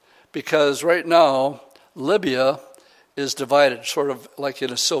 Because right now, Libya is divided, sort of like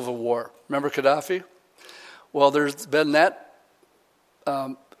in a civil war. Remember Gaddafi? Well, there's been that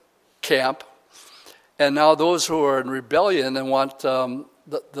camp, and now those who are in rebellion and want the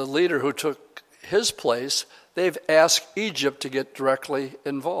leader who took his place, they've asked Egypt to get directly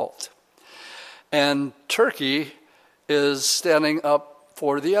involved. And Turkey is standing up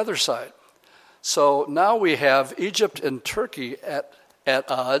for the other side. So now we have Egypt and Turkey at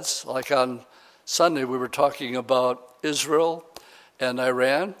odds. Like on Sunday, we were talking about Israel and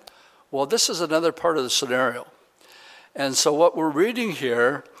Iran. Well, this is another part of the scenario. And so what we're reading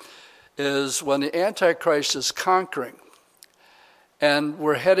here is when the Antichrist is conquering and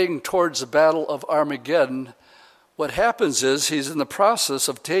we're heading towards the battle of Armageddon, what happens is he's in the process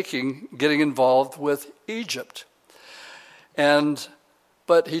of getting involved with Egypt.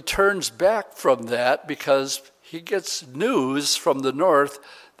 But he turns back from that because he gets news from the north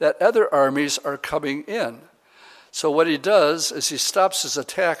that other armies are coming in. So what he does is he stops his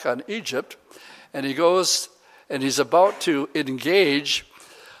attack on Egypt, and he goes and he's about to engage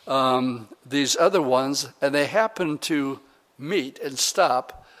these other ones, and they happen to meet and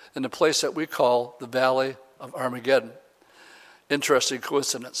stop in the place that we call the Valley of Armageddon. Interesting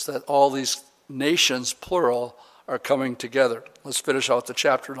coincidence that all these nations, plural, are coming together. Let's finish out the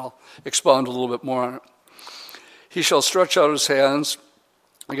chapter and I'll expound a little bit more on it. He shall stretch out his hands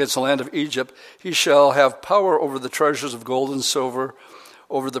against the land of Egypt. He shall have power over the treasures of gold and silver,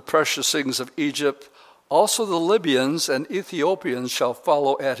 over the precious things of Egypt. Also the Libyans and Ethiopians shall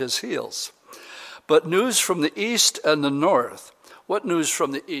follow at his heels. But news from the east and the north. What news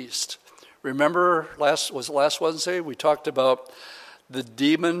from the east? Remember, last Wednesday, we talked about the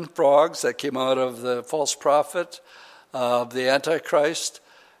demon frogs that came out of the false prophet, the Antichrist,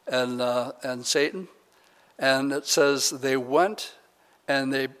 and Satan. And it says they went,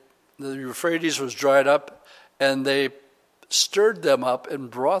 and the Euphrates was dried up, and they stirred them up and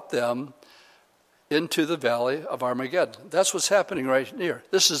brought them into the Valley of Armageddon. That's what's happening right here.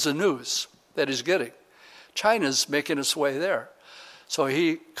 This is the news that he's getting. China's making its way there. So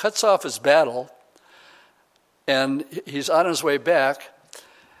he cuts off his battle, and he's on his way back.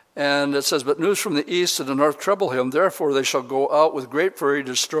 And it says, but news from the east and the north trouble him. Therefore they shall go out with great fury,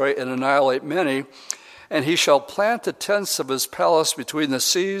 destroy and annihilate many. And he shall plant the tents of his palace between the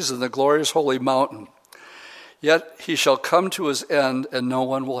seas and the glorious holy mountain. Yet he shall come to his end, and no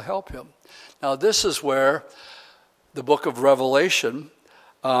one will help him. Now this is where the book of Revelation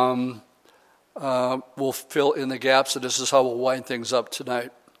will fill in the gaps, and this is how we'll wind things up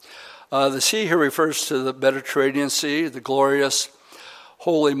tonight. The sea here refers to the Mediterranean Sea. The glorious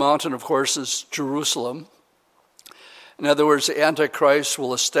holy mountain, of course, is Jerusalem. In other words, the Antichrist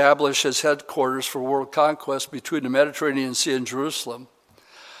will establish his headquarters for world conquest between the Mediterranean Sea and Jerusalem.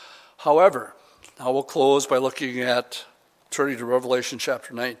 However, now we'll close by turning to Revelation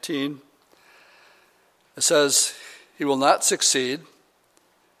chapter 19. It says, he will not succeed,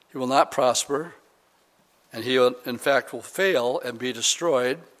 he will not prosper, and he, in fact, will fail and be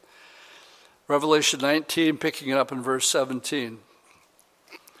destroyed. Revelation 19, picking it up in verse 17,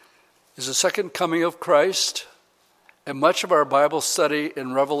 is the second coming of Christ, and much of our Bible study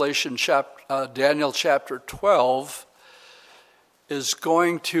in Daniel chapter 12 is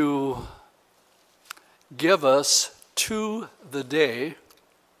going to give us to the day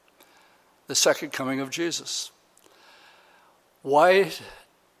the second coming of Jesus. Why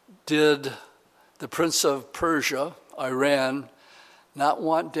did the prince of Persia, Iran, not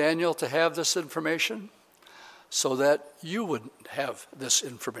want Daniel to have this information? So that you would have this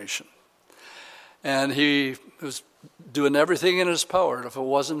information. And he was doing everything in his power. And if it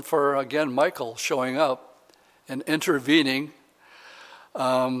wasn't for, again, Michael showing up and intervening,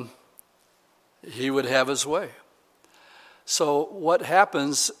 he would have his way. So what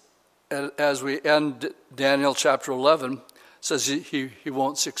happens as we end Daniel chapter 11 says he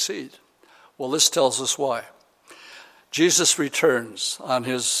won't succeed. Well, this tells us why. Jesus returns on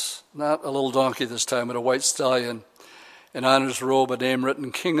his, not a little donkey this time, but a white stallion, and on his robe a name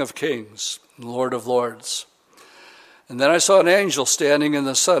written, King of Kings, and Lord of Lords. And then I saw an angel standing in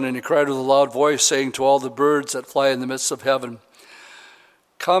the sun, and he cried with a loud voice, saying to all the birds that fly in the midst of heaven,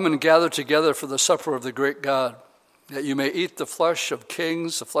 Come and gather together for the supper of the great God, that you may eat the flesh of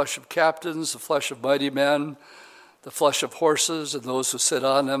kings, the flesh of captains, the flesh of mighty men, the flesh of horses and those who sit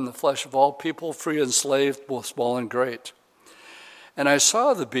on them, the flesh of all people, free and slave, both small and great. And I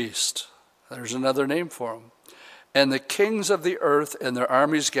saw the beast, there's another name for him, and the kings of the earth and their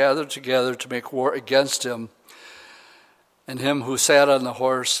armies gathered together to make war against him, and him who sat on the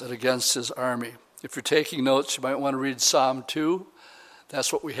horse, and against his army. If you're taking notes, you might want to read Psalm 2.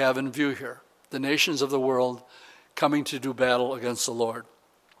 That's what we have in view here. The nations of the world coming to do battle against the Lord.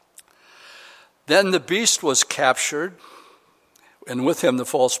 Then the beast was captured, and with him the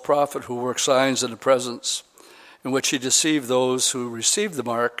false prophet who worked signs in the presence, in which he deceived those who received the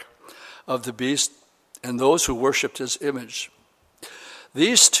mark of the beast and those who worshipped his image.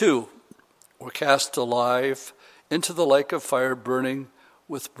 These two were cast alive into the lake of fire burning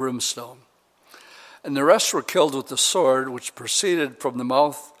with brimstone. And the rest were killed with the sword which proceeded from the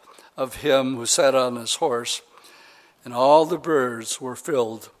mouth of him who sat on his horse, and all the birds were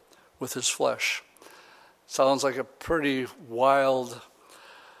filled with his flesh. Sounds like a pretty wild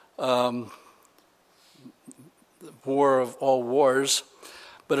war of all wars,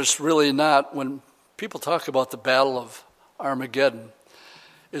 but it's really not. When people talk about the Battle of Armageddon,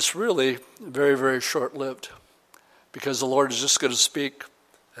 it's really very, very short-lived, because the Lord is just going to speak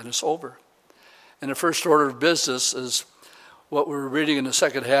and it's over. And the first order of business is what we're reading in the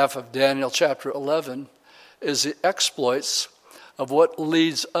second half of Daniel chapter 11, is the exploits of what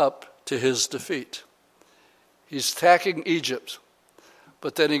leads up to his defeat. He's attacking Egypt,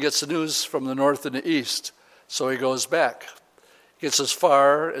 but then he gets the news from the north and the east, so he goes back. He gets as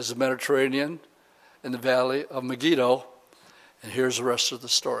far as the Mediterranean and the valley of Megiddo, and here's the rest of the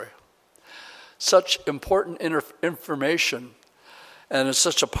story. Such important information, and it's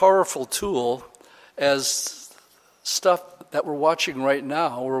such a powerful tool as stuff that we're watching right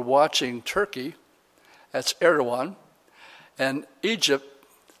now. We're watching Turkey, that's Erdogan, and Egypt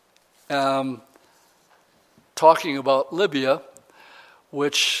talking about Libya,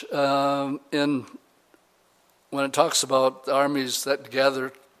 which when it talks about the armies that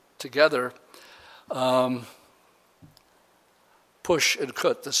gather together, Push and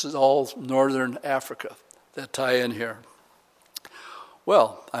Kut, this is all northern Africa that tie in here.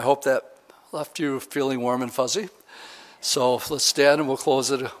 Well, I hope that left you feeling warm and fuzzy. So let's stand and we'll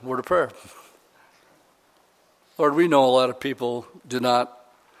close it a word of prayer. Lord, we know a lot of people that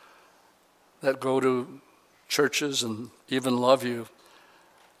go to churches and even love you,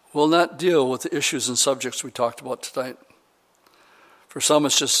 will not deal with the issues and subjects we talked about tonight. For some,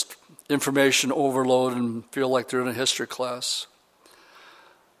 it's just information overload and feel like they're in a history class.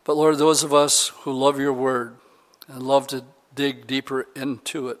 But Lord, those of us who love your word and love to dig deeper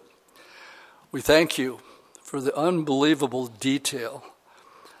into it, we thank you for the unbelievable detail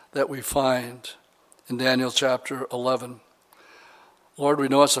that we find in Daniel chapter 11. Lord, we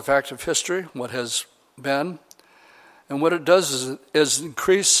know it's a fact of history, what has been, and what it does is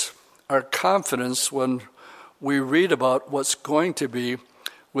increase our confidence when we read about what's going to be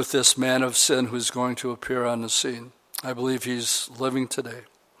with this man of sin who's going to appear on the scene. I believe he's living today.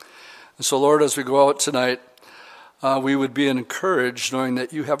 And so, Lord, as we go out tonight, we would be encouraged knowing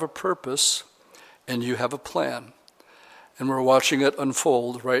that you have a purpose and you have a plan. And we're watching it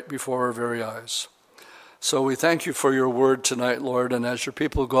unfold right before our very eyes. So we thank you for your word tonight, Lord. And as your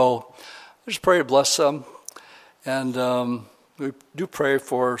people go, I just pray bless them. And we do pray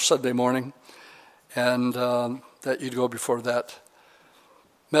for Sunday morning. And that you'd go before that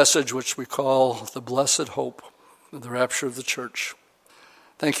message, which we call the blessed hope, the rapture of the church.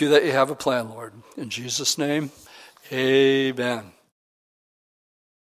 Thank you that you have a plan, Lord. In Jesus' name, amen.